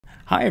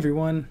Hi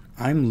everyone,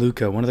 I'm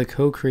Luca, one of the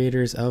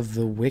co-creators of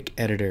the Wick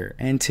Editor,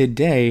 and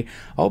today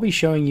I'll be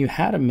showing you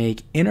how to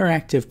make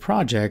interactive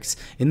projects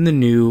in the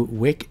new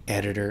Wick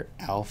Editor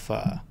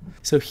Alpha.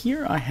 So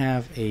here I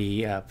have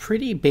a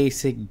pretty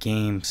basic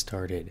game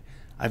started.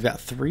 I've got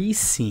 3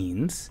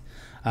 scenes.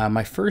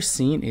 My first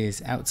scene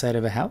is outside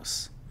of a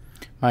house.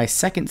 My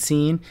second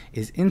scene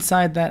is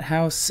inside that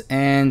house,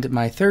 and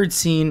my third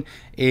scene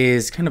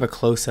is kind of a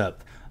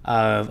close-up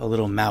of a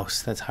little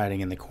mouse that's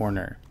hiding in the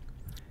corner.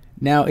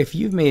 Now, if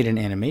you've made an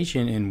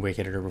animation in Wick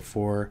Editor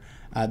before,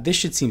 this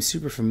should seem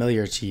super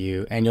familiar to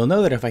you, and you'll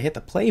know that if I hit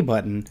the play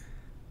button,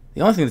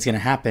 the only thing that's going to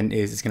happen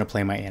is it's going to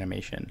play my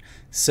animation.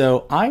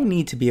 So I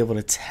need to be able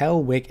to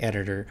tell Wick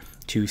Editor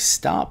to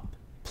stop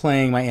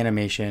playing my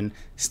animation,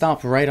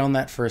 stop right on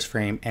that first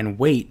frame, and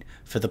wait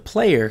for the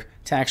player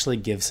to actually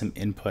give some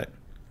input.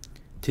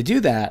 To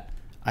do that,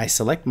 I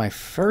select my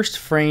first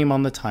frame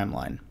on the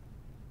timeline.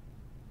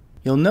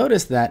 You'll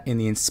notice that in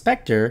the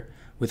inspector,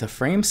 with a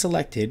frame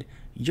selected,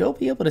 you'll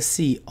be able to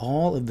see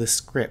all of the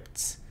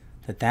scripts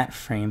that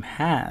frame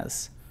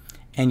has.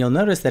 And you'll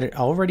notice that it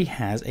already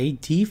has a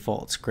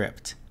default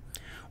script.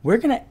 We're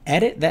going to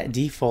edit that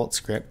default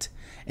script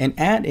and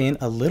add in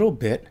a little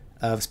bit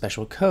of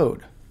special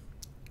code.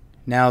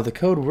 Now the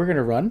code we're going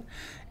to run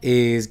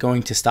is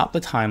going to stop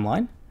the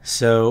timeline.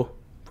 So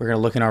we're going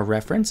to look in our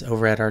reference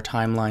over at our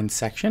timeline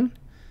section.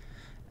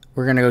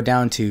 We're going to go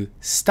down to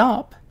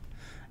stop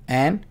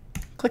and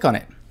click on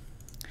it.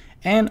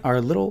 And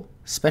our little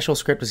special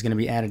script is going to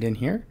be added in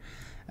here.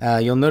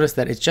 You'll notice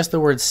that it's just the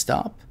word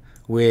stop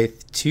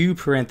with 2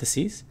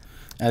 parentheses.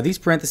 These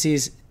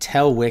parentheses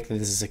tell Wick that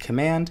this is a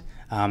command.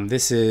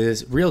 This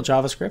is real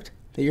JavaScript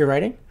that you're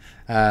writing.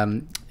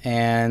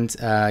 And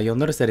you'll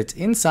notice that it's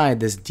inside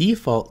this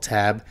default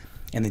tab,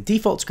 and the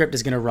default script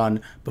is going to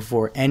run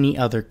before any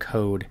other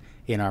code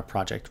in our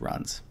project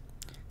runs.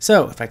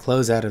 So if I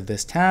close out of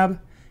this tab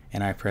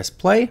and I press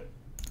play,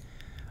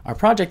 our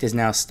project is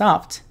now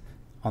stopped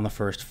on the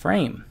first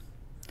frame.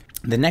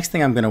 The next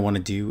thing I'm going to want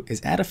to do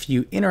is add a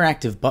few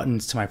interactive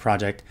buttons to my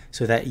project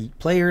so that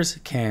players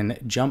can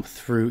jump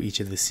through each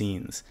of the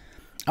scenes.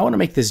 I want to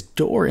make this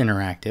door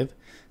interactive,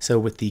 so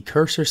with the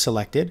cursor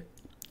selected,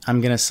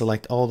 I'm going to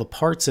select all the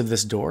parts of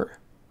this door.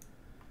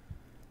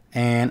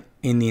 And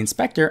in the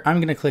inspector, I'm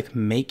going to click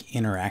Make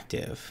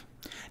Interactive.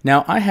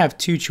 Now I have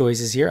 2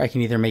 choices here. I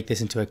can either make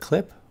this into a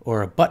clip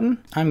or a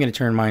button. I'm going to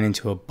turn mine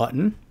into a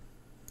button.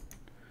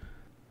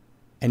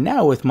 And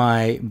now with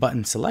my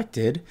button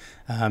selected,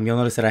 you'll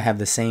notice that I have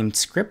the same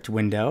script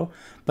window,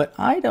 but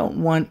I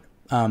don't want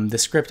the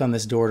script on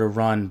this door to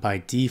run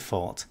by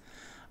default.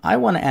 I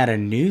want to add a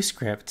new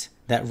script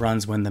that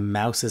runs when the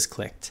mouse is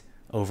clicked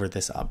over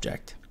this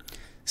object.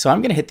 So I'm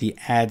going to hit the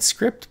Add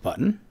Script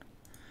button.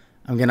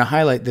 I'm going to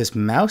highlight this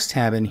mouse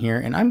tab in here,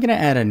 and I'm going to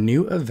add a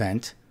new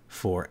event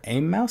for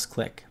a mouse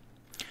click.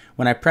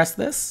 When I press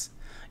this,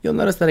 you'll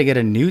notice that I get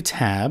a new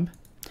tab.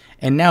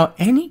 And now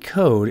any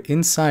code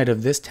inside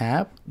of this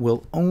tab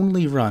will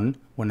only run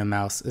when a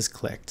mouse is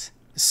clicked.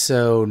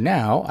 So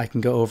now I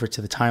can go over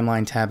to the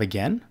timeline tab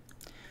again,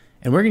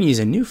 and we're going to use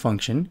a new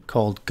function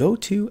called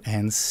goTo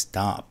and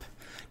stop.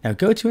 Now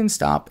goTo and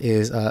stop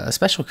is a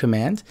special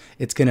command.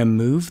 It's going to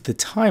move the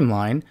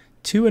timeline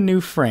to a new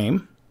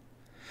frame,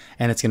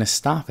 and it's going to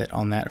stop it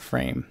on that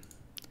frame.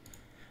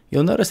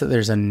 You'll notice that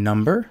there's a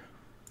number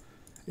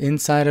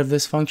inside of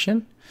this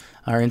function,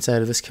 or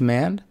inside of this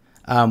command.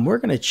 We're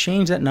going to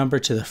change that number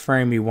to the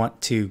frame we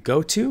want to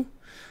go to.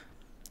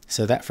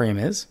 So that frame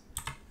is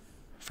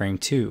frame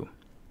 2.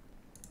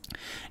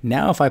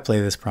 Now if I play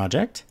this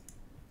project,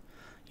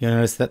 you'll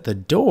notice that the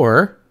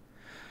door,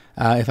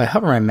 if I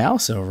hover my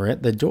mouse over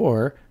it, the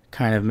door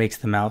kind of makes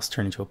the mouse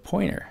turn into a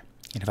pointer.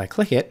 And if I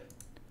click it,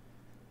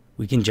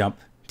 we can jump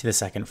to the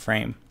second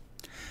frame.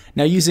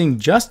 Now using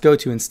just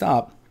goTo and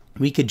stop,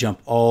 we could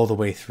jump all the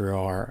way through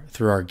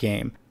our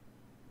game.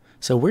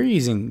 So we're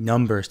using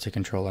numbers to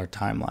control our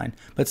timeline,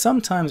 but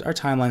sometimes our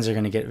timelines are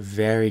going to get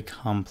very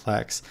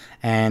complex,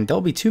 and there'll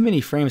be too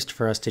many frames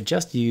for us to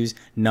just use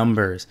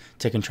numbers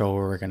to control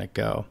where we're going to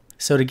go.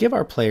 So to give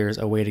our players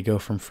a way to go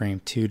from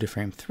frame 2 to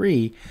frame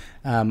 3,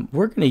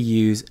 we're going to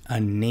use a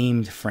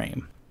named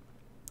frame.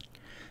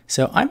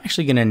 So I'm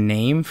actually going to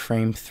name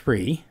frame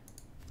 3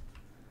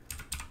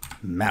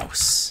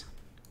 mouse.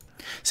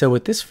 So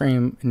with this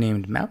frame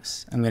named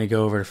mouse, I'm going to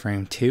go over to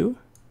frame 2.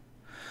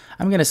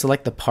 I'm going to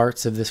select the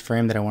parts of this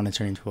frame that I want to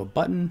turn into a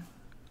button.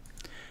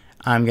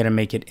 I'm going to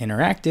make it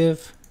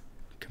interactive,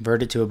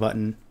 convert it to a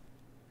button.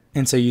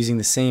 And so using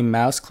the same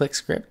mouse click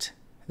script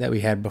that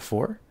we had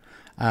before,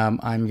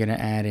 I'm going to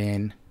add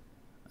in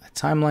a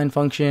timeline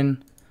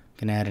function. I'm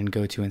going to add in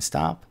goTo and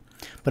stop.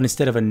 But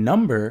instead of a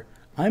number,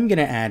 I'm going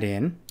to add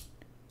in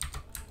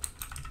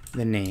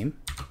the name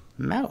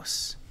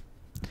mouse.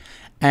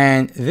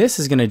 And this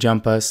is going to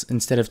jump us,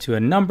 instead of to a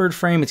numbered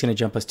frame, it's going to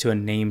jump us to a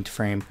named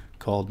frame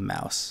called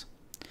mouse.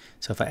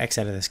 So if I X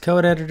out of this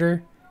code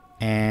editor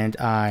and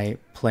I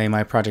play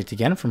my project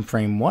again from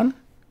frame 1,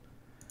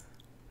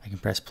 I can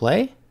press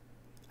play,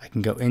 I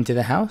can go into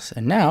the house,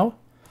 and now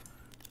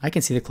I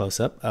can see the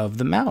close-up of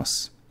the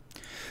mouse.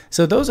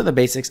 So those are the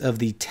basics of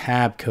the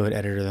tab code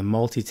editor, the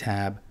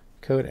multi-tab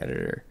code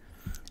editor.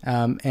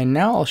 And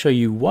now I'll show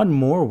you one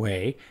more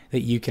way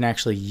that you can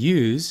actually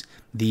use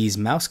these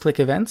mouse click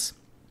events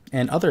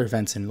and other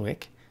events in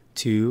Wick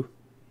to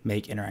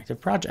make interactive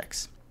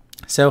projects.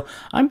 So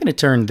I'm going to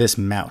turn this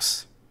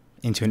mouse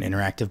into an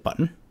interactive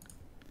button.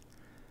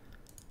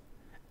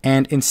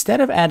 And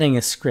instead of adding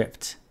a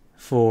script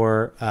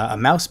for a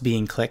mouse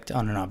being clicked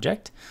on an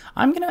object,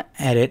 I'm going to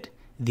edit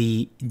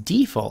the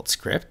default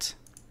script.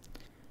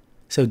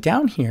 So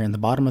down here in the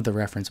bottom of the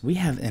reference, we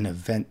have an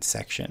event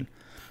section.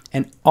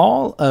 And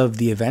all of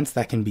the events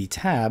that can be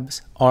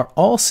tabs are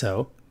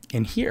also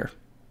in here.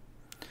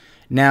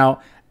 Now,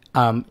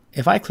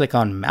 if I click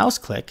on mouse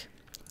click,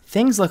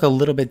 things look a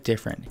little bit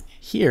different.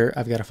 Here,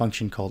 I've got a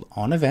function called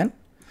onEvent,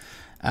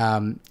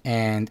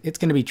 and it's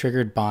going to be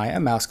triggered by a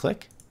mouse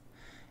click.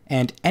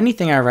 And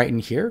anything I write in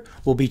here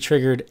will be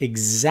triggered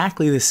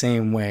exactly the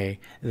same way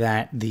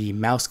that the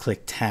mouse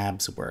click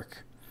tabs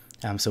work.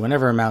 So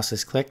whenever a mouse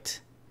is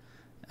clicked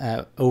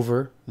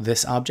over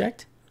this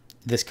object,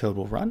 this code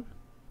will run.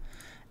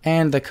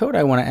 And the code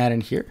I want to add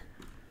in here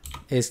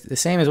is the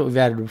same as what we've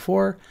added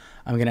before.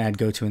 I'm going to add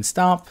go to and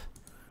stop.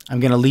 I'm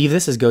going to leave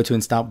this as go to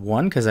and stop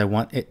 1 because I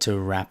want it to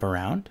wrap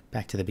around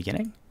back to the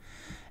beginning.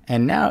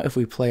 And now if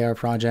we play our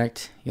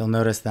project, you'll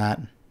notice that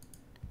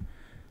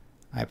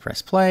I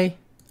press play.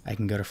 I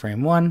can go to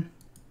frame 1,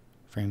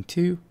 frame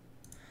 2,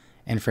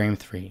 and frame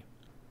 3.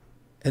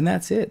 And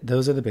that's it.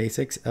 Those are the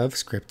basics of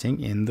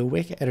scripting in the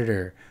Wick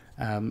Editor.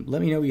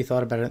 Let me know what you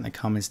thought about it in the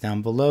comments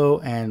down below,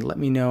 and let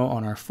me know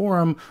on our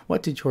forum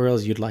what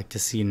tutorials you'd like to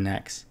see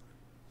next.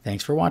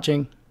 Thanks for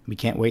watching. We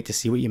can't wait to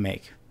see what you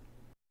make.